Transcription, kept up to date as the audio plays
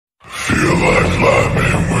like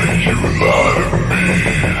lightning when you lie to me.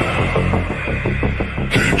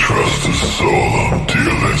 Can't trust a soul, I'm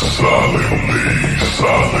dealing silently,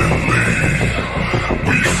 silently.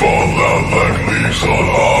 We fall out like leaves on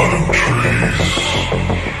autumn trees.